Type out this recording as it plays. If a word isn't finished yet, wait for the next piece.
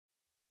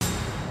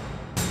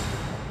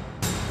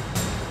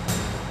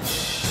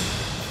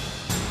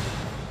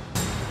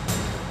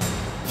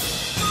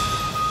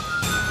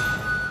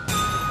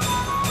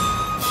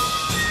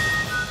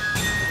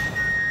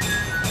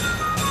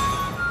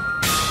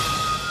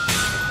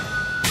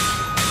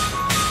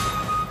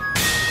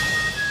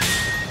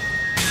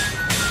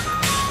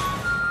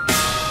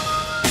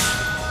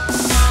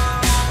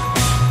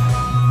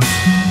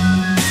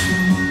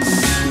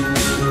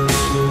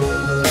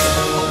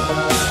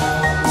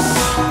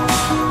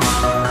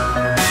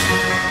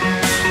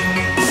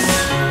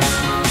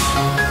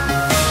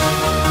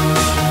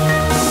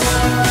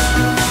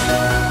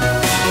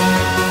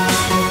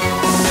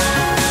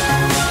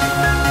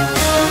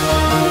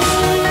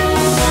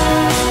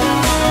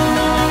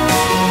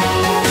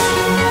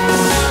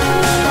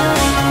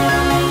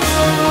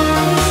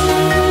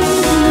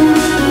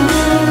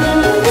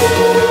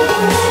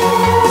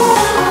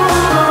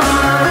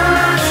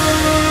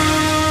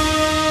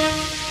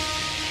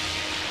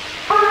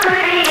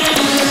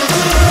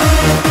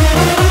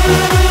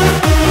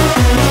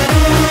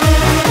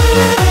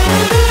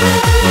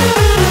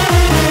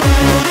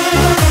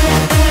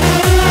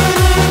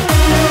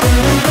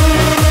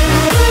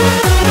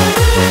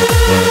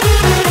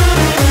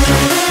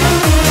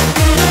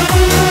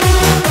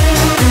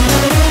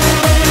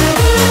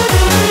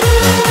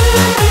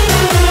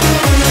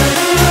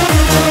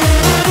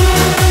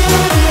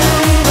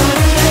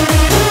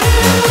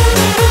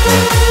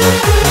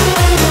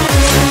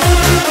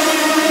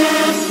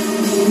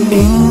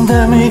In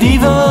the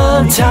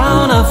medieval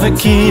town of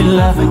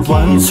Aquila,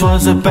 once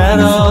was a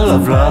battle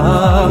of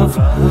love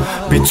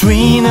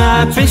between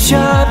a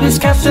bishop, his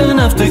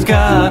captain of the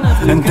guard,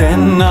 and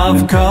then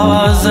of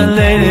course a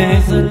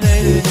lady.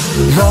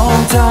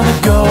 Long time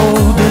ago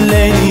the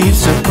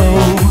ladies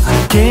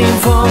above came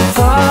from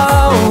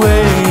far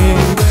away,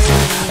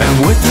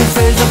 and with the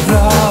face of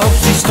love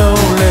she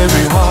stole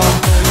every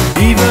heart,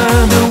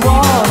 even the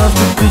one of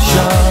the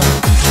bishop.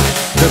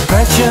 The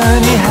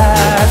passion he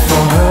had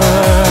for her,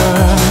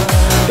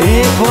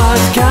 it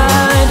was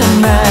kinda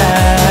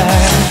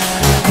mad.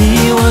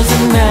 He was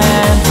a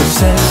man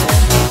possessed,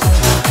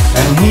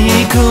 and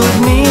he could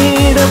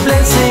need a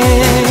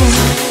blessing.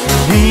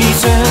 He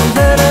sent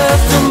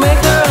letters to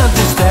make her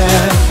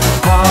understand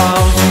how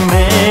she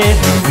made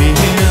him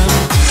feel,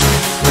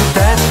 but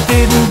that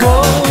didn't go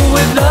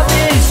with love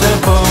is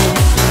above.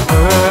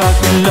 Her heart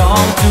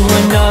belonged to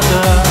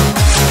another.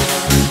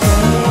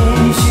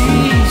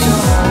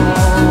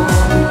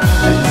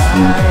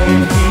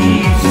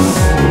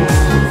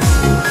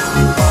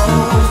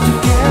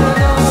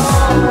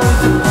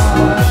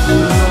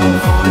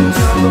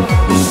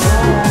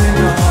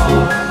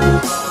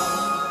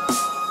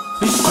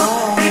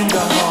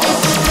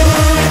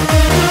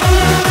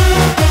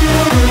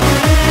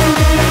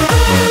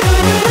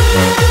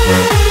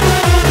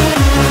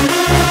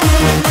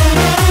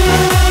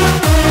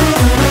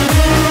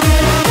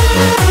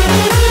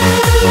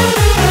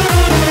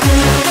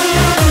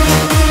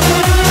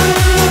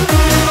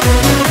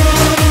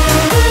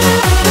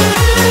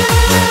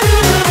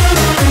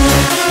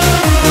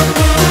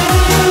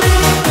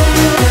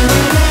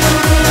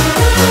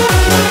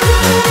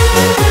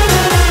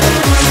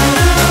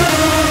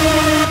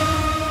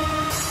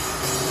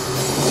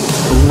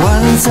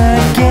 Once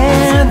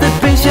again the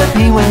bishop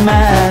he went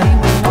mad,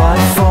 but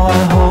for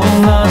a whole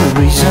nother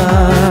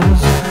reason.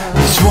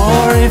 He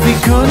swore if he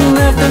couldn't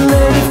have the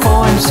lady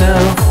for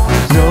himself,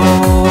 no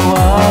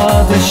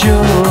other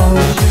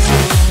should.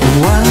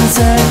 Once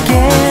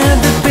again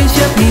the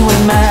bishop he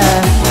went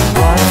mad,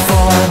 but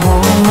for a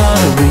whole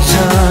nother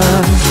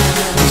reason.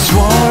 He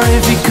swore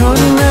if he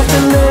couldn't have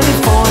the lady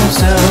for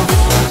himself,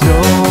 no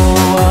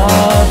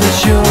other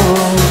should.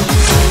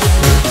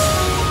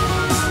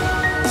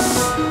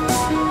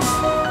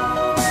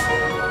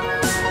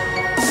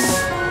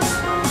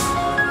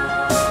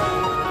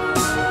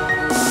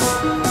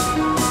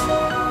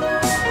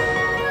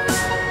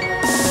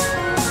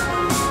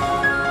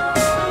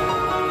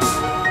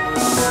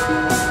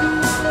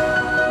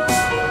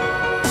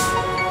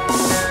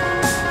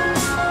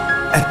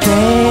 At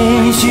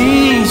day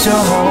she's a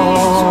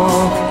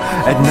hawk,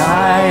 at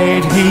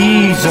night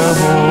he's a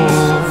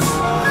wolf.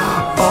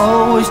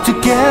 Always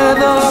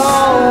together,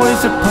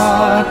 always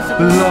apart.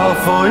 Love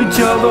for each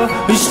other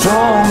is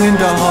strong in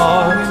the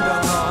heart.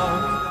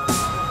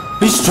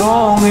 Is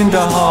strong in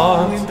the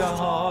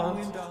heart.